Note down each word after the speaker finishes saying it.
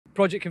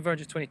Project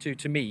Convergence 22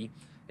 to me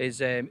is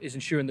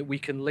ensuring that we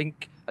can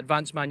link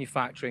advanced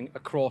manufacturing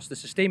across the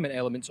sustainment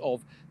elements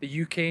of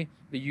the UK,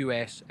 the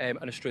US and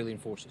Australian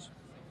forces.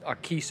 Our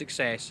key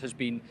success has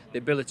been the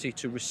ability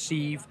to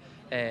receive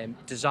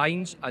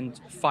designs and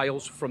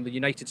files from the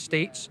United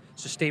States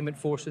sustainment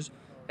forces,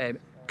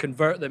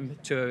 convert them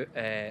to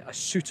a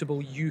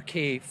suitable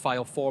UK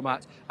file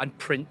format and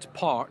print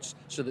parts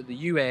so that the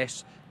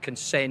US can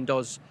send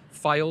us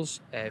files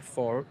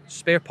for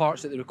spare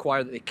parts that they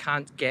require that they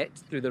can't get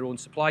through their own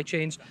supply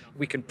chains.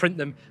 We can print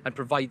them and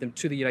provide them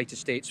to the United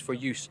States for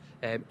use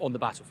on the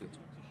battlefield.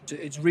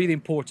 It's really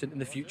important in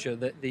the future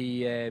that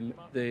the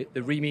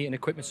REME and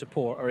equipment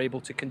support are able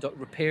to conduct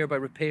repair by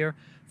repair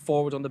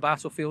forward on the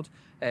battlefield,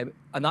 and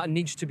that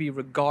needs to be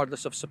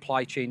regardless of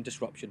supply chain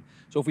disruption.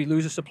 So if we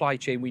lose a supply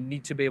chain, we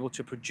need to be able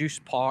to produce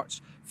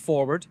parts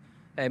forward,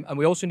 and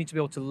we also need to be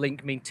able to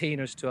link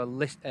maintainers to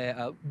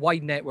a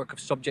wide network of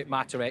subject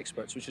matter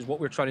experts, which is what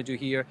we're trying to do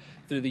here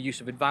through the use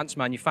of advanced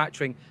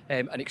manufacturing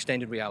and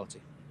extended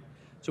reality.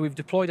 So we've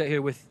deployed it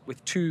here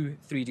with two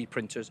 3D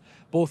printers.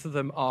 Both of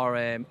them are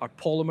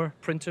polymer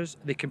printers.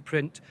 They can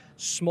print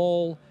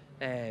small,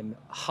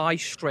 high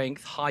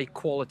strength, high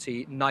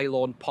quality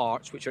nylon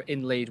parts, which are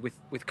inlaid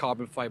with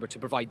carbon fiber to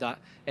provide that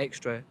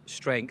extra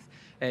strength.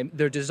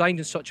 They're designed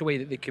in such a way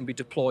that they can be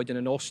deployed in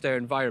an austere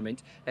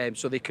environment,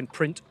 so they can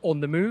print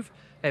on the move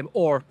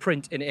or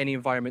print in any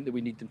environment that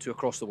we need them to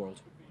across the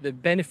world. The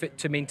benefit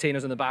to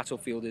maintainers on the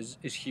battlefield is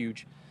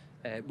huge.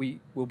 We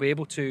will be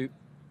able to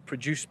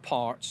produce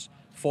parts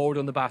forward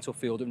on the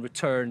battlefield and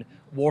return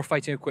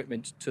warfighting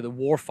equipment to the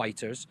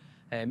warfighters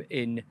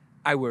in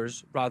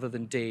hours rather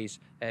than days.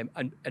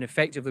 And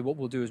effectively what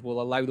we'll do is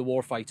we'll allow the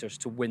warfighters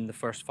to win the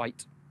first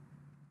fight.